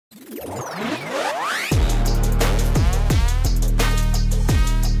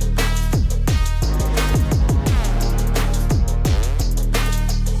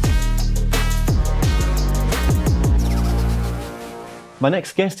My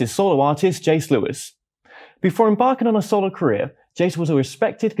next guest is solo artist Jayce Lewis. Before embarking on a solo career, Jayce was a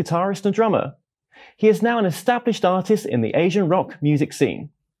respected guitarist and drummer. He is now an established artist in the Asian rock music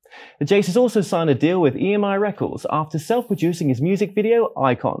scene. Jayce has also signed a deal with EMI Records after self-producing his music video,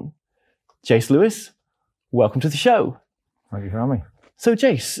 Icon. Jayce Lewis, welcome to the show. Thank you for having me. So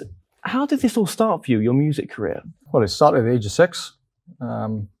Jayce, how did this all start for you, your music career? Well, it started at the age of 6.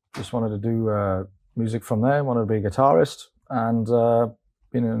 Just wanted to do music from there, wanted to be a guitarist, and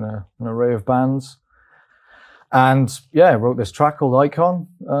been in an array of bands. And yeah, I wrote this track called Icon,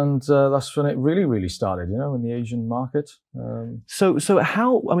 and that's when it really started, you know, in the Asian market. So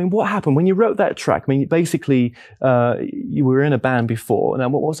how, I mean, what happened when you wrote that track? I mean, basically, you were in a band before. Now,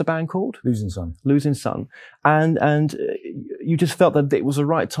 what was the band called? Losing Sun. Losing Sun. And you just felt that it was the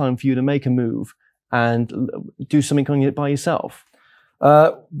right time for you to make a move and do something on it by yourself?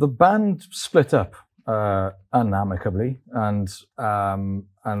 The band split up unamicably, and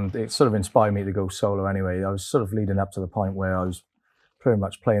it sort of inspired me to go solo anyway. I was sort of leading up to the point where I was pretty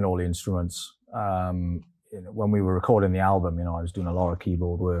much playing all the instruments. You know, when we were recording the album, you know, I was doing a lot of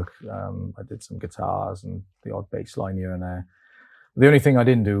keyboard work. I did some guitars and the odd bass line here and there. The only thing I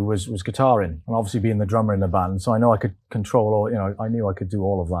didn't do was guitaring, and obviously being the drummer in the band, so I know I could control all, you know, I knew I could do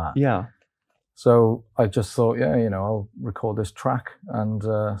all of that. Yeah. So I just thought, yeah, you know, I'll record this track and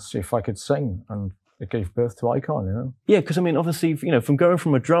see if I could sing, and it gave birth to Icon, you know? Yeah, because I mean, obviously, you know, from going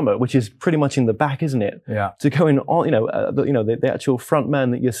from a drummer, which is pretty much in the back, isn't it? Yeah. To going on, the actual front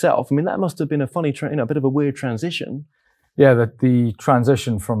man yourself. I mean, that must have been a funny, a bit of a weird transition. Yeah, the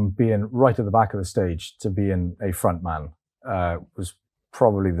transition from being right at the back of the stage to being a front man was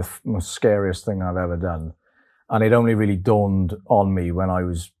probably the most scariest thing I've ever done. And it only really dawned on me when I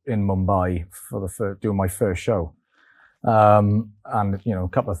was in Mumbai for doing my first show. And, you know, a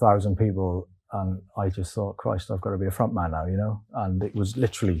couple of thousand people. And I just thought, Christ, I've got to be a front man now, you know? And it was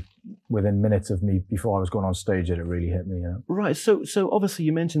literally within minutes of me before I was going on stage that it really hit me, you know? Right. So obviously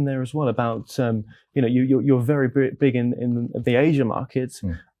you mentioned there as well about, you know, you're very big in the Asia markets.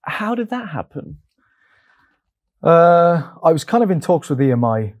 How did that happen? I was kind of in talks with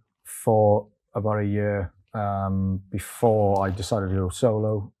EMI for about a year before I decided to go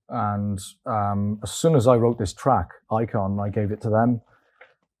solo. And as soon as I wrote this track, Icon, I gave it to them.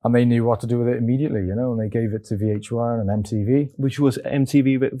 And they knew what to do with it immediately, you know, and they gave it to VH1 and MTV. Which was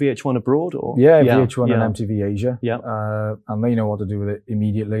MTV, VH1 abroad, or? Yeah, VH1 and MTV Asia. Yeah. And they know what to do with it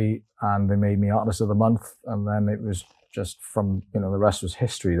immediately. And they made me Artist of the Month. And then it was just from, you know, the rest was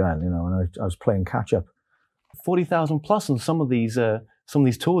history then, you know, and I was playing catch up. 40,000 plus on some of these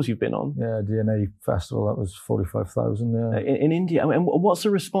tours you've been on. Yeah, DNA Festival, that was 45,000, yeah. In India, I mean, what's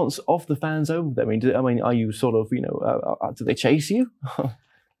the response of the fans over there? I mean, are you sort of, you know, do they chase you?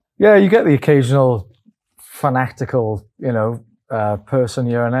 Yeah, you get the occasional fanatical, you know, person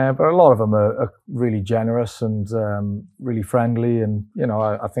here and there, but a lot of them are really generous and really friendly, and you know,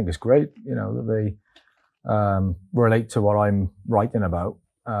 I think it's great, you know, that they relate to what I'm writing about.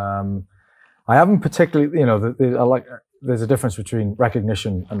 I haven't particularly, you know, there's a difference between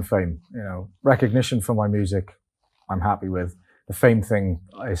recognition and fame. You know, recognition for my music, I'm happy with. The fame thing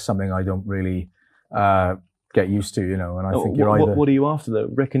is something I don't really get used to, you know, and I think you're either... What are you after, though?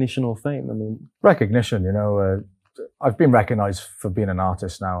 Recognition or fame? I mean... Recognition, you know. I've been recognized for being an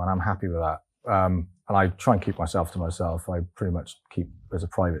artist now, and I'm happy with that. And I try and keep myself to myself. I pretty much keep as a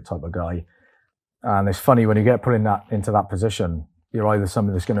private type of guy. And it's funny, when you get put into that position, you're either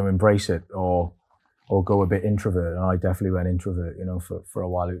somebody that's going to embrace it or go a bit introvert. And I definitely went introvert, you know, for a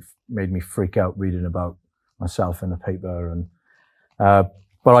while. It made me freak out reading about myself in the paper. And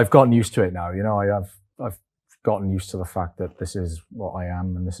but I've gotten used to it now, you know. I've gotten used to the fact that this is what I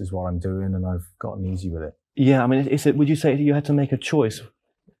am and this is what I'm doing, and I've gotten easy with it. Yeah, I mean, would you say you had to make a choice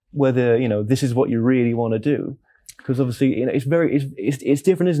whether, you know, this is what you really want to do? Because obviously, you know, it's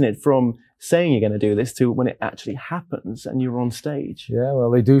different, isn't it, from saying you're going to do this to when it actually happens and you're on stage. Yeah, well,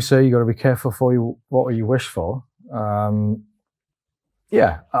 they do say you got to be careful for what you wish for.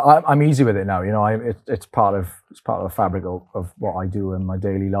 Yeah, I'm easy with it now. You know, it's part of the fabric of what I do in my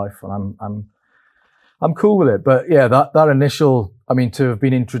daily life, and I'm cool with it. But yeah, that initial, I mean, to have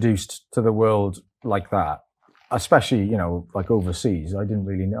been introduced to the world like that, especially, you know, like overseas, I didn't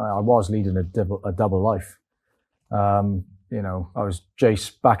really know. I was leading a double life. You know, I was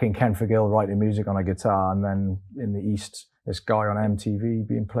Jayce back in Kenfigil writing music on a guitar, and then in the East, this guy on MTV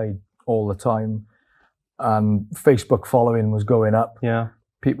being played all the time. And Facebook following was going up. Yeah.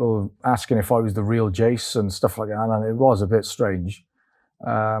 People asking if I was the real Jayce and stuff like that, and it was a bit strange.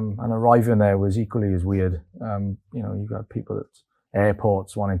 And arriving there was equally as weird. You know, you got people at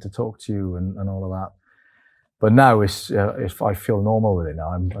airports wanting to talk to you and all of that. But now if I feel normal with it now,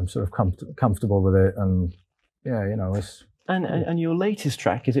 I'm sort of comfortable with it, and yeah, you know, it's. And your latest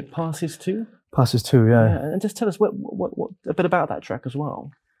track, is it Passes 2? Passes 2, yeah. And just tell us what a bit about that track as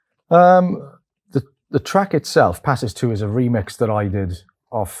well. The track itself, Passes 2, is a remix that I did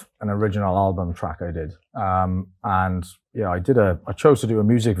off an original album track I did. And yeah, I chose to do a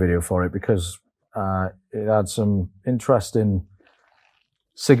music video for it because it had some interesting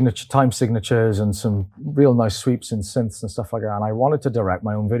time signatures and some real nice sweeps in synths and stuff like that. And I wanted to direct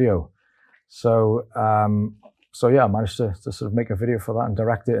my own video. So yeah, I managed to sort of make a video for that and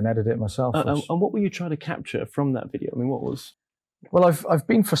direct it and edit it myself. And what were you trying to capture from that video? I mean, what was? Well, I've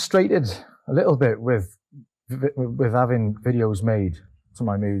been frustrated a little bit with having videos made to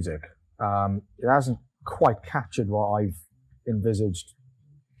my music. It hasn't quite captured what I've envisaged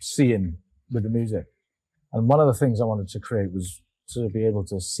seeing with the music. And one of the things I wanted to create was to be able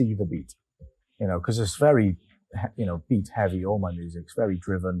to see the beat, you know, because it's very, you know, beat heavy. All my music's very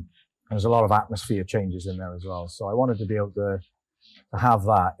driven. There's a lot of atmosphere changes in there as well. So I wanted to be able to have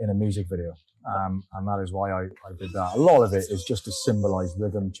that in a music video. And that is why I did that. A lot of it is just to symbolize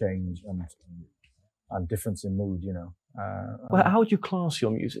rhythm change and difference in mood, you know. Well, how would you class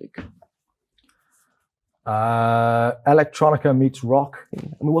your music? Electronica meets rock. I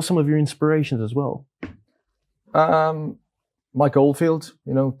mean, what's some of your inspirations as well? Mike Oldfield,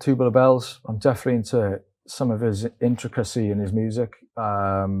 you know, Tubular Bells. I'm definitely into some of his intricacy in his music.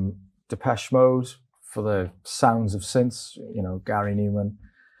 Depeche Mode for the sounds of synths, you know, Gary Newman.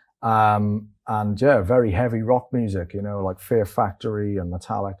 And yeah, very heavy rock music, you know, like Fear Factory and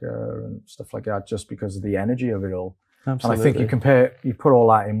Metallica and stuff like that, just because of the energy of it all. Absolutely. And I think you put all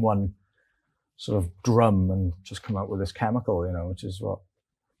that in one sort of drum and just come out with this chemical, you know, which is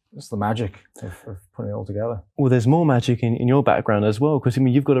it's the magic of putting it all together. Well, there's more magic in your background as well, because I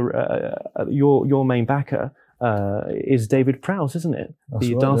mean, you've got your main backer is David Prowse, isn't it? That's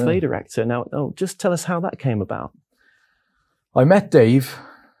the right, Darth yeah. Vader actor. Now, just tell us how that came about. I met Dave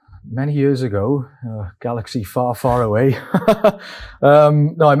many years ago, galaxy far, far away.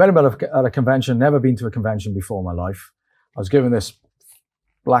 No, I met him at a convention. Never been to a convention before in my life. I was given this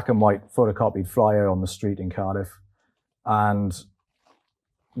black and white photocopied flyer on the street in Cardiff, and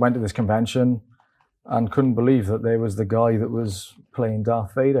went to this convention and couldn't believe that there was the guy that was playing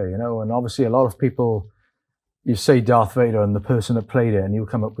Darth Vader, you know. And obviously a lot of people, you say Darth Vader and the person that played it, and you'll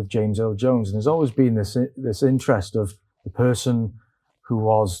come up with James Earl Jones. And there's always been this interest of the person who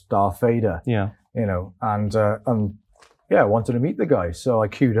was Darth Vader, yeah, you know, and yeah, I wanted to meet the guy. So I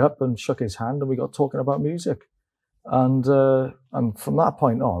queued up and shook his hand and we got talking about music. And from that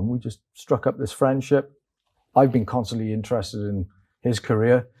point on, we just struck up this friendship. I've been constantly interested in his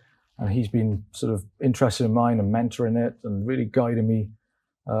career, and he's been sort of interested in mine and mentoring it and really guiding me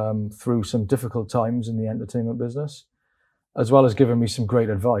through some difficult times in the entertainment business, as well as giving me some great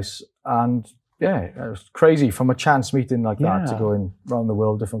advice. And yeah, it was crazy from a chance meeting like that to going around the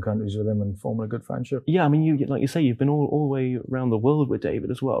world, different countries with him and forming a good friendship. Yeah, I mean, like you say, you've been all the way around the world with David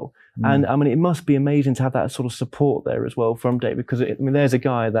as well. And I mean, it must be amazing to have that sort of support there as well from David, because I mean, there's a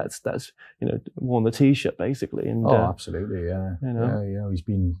guy that's you know, worn the t-shirt basically. And absolutely, yeah. You know,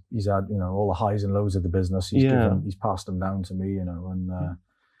 he's had, you know, all the highs and lows of the business. He's passed them down to me, you know, and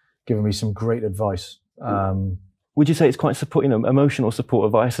given me some great advice. Would you say it's quite support, you know, emotional support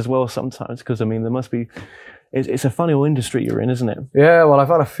advice as well sometimes? Because I mean, there must be. It's a funny old industry you're in, isn't it? Yeah, well, I've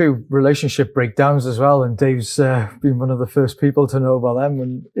had a few relationship breakdowns as well, and Dave's been one of the first people to know about them,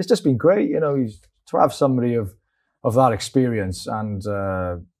 and it's just been great, you know, to have somebody of that experience and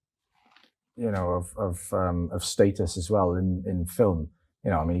you know, of status as well in film.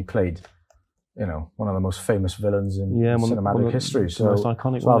 You know, I mean, he played, you know, one of the most famous villains in cinematic history. So most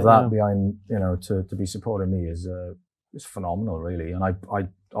iconic to have that behind, you know, to be supporting me is phenomenal, really. And I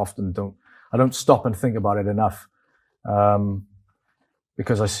often don't stop and think about it enough,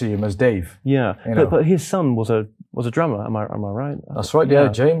 because I see him as Dave. Yeah, you know. But his son was a drummer. Am I right? That's right. Yeah,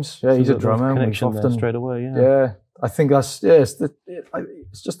 James. Yeah, so he's a drummer. Connection there straight away. Yeah. Yeah, I think that's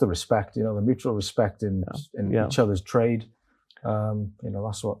it's just the respect, you know, the mutual respect in each other's trade. You know,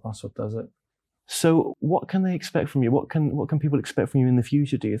 that's what does it. So what can they expect from you? What can people expect from you in the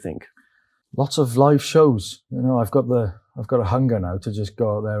future, do you think? Lots of live shows. You know, I've got a hunger now to just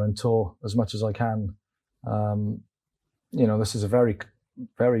go out there and tour as much as I can. You know, this is a very,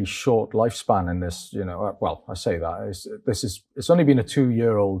 very short lifespan in this, you know, well, I say that. It's only been a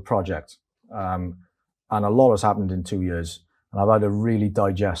 2-year-old project. And a lot has happened in 2 years. And I've had to really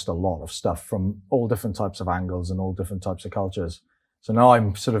digest a lot of stuff from all different types of angles and all different types of cultures. So now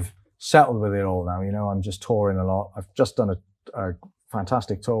I'm sort of settled with it all now, you know. I'm just touring a lot. I've just done a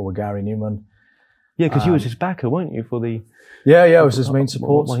fantastic tour with Gary Newman. Yeah, because you was his backer, weren't you, for the... Yeah, it was his main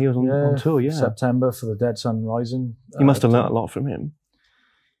support. While he was on tour, yeah. September for the Dead Sun Rising. You must have learnt a lot from him.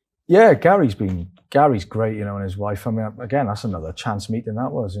 Yeah, Gary's great, you know, and his wife. I mean, again, that's another chance meeting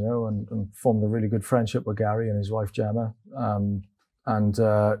that was, you know, and formed a really good friendship with Gary and his wife Gemma.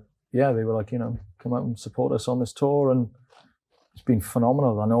 Yeah, they were like, you know, come out and support us on this tour, and it's been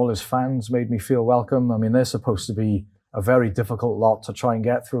phenomenal. And all his fans made me feel welcome. I mean, they're supposed to be a very difficult lot to try and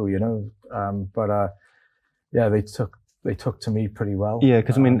get through, you know, yeah, they took to me pretty well. Yeah,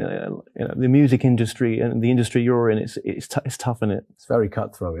 because I mean, you know, the music industry and the industry you're in, it's tough, isn't it? It's very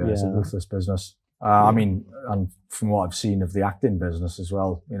cutthroat. Yeah, it's a ruthless business. I mean, and from what I've seen of the acting business as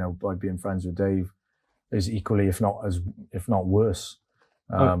well, you know, by being friends with Dave, is equally, if not worse.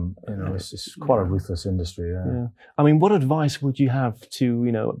 You know, it's quite a ruthless industry. Yeah. I mean, what advice would you have to,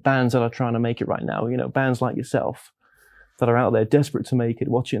 you know, bands that are trying to make it right now? You know, bands like yourself that are out there desperate to make it,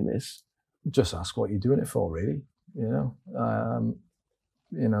 watching this. Just ask what you're doing it for, really. You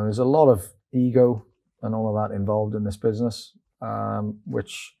know, there's a lot of ego and all of that involved in this business,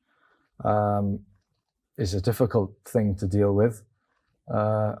 which is a difficult thing to deal with.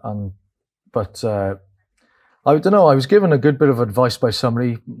 But I don't know, I was given a good bit of advice by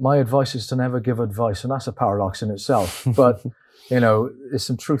somebody. My advice is to never give advice, and that's a paradox in itself. But, you know, there's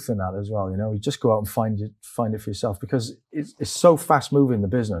some truth in that as well. You know, you just go out and find it for yourself, because it's so fast moving, the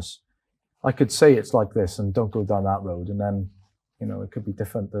business. I could say it's like this and don't go down that road, and then, you know, it could be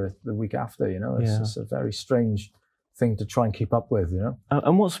different the week after, you know. It's just a very strange thing to try and keep up with, you know.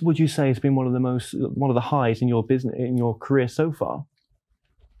 And what would you say has been one of the highs in your business, in your career so far?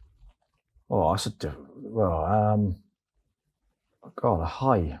 Oh, God, a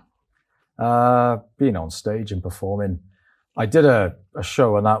high. Being on stage and performing. I did a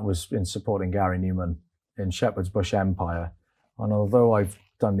show, and that was in supporting Gary Newman in Shepherd's Bush Empire. And although I've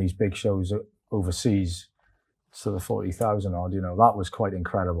done these big shows overseas, so the 40,000 odd, you know, that was quite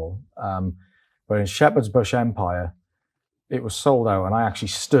incredible. But in Shepherd's Bush Empire, it was sold out, and I actually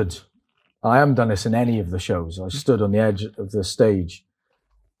stood. I haven't done this in any of the shows. I stood on the edge of the stage,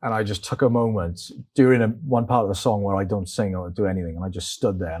 and I just took a moment during one part of the song where I don't sing or do anything, and I just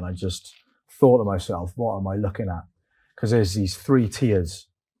stood there and I just thought to myself, what am I looking at? Because there's these 3 tiers,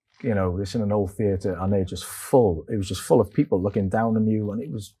 you know, it's in an old theatre, and they're just full. It was just full of people looking down on you, and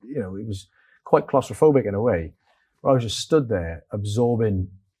it was, you know, it was quite claustrophobic in a way. But I was just stood there absorbing,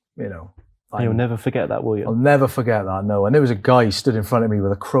 you know. You'll never forget that, will you? I'll never forget that, no. And there was a guy stood in front of me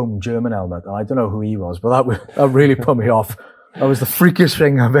with a chrome German helmet, and I don't know who he was, but that really put me off. That was the freakiest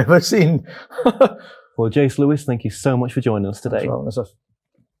thing I've ever seen. Well, Jayce Lewis, thank you so much for joining us today.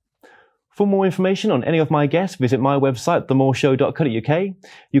 For more information on any of my guests, visit my website, themoreshow.co.uk.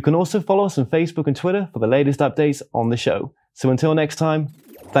 You can also follow us on Facebook and Twitter for the latest updates on the show. So until next time,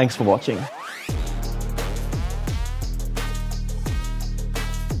 thanks for watching.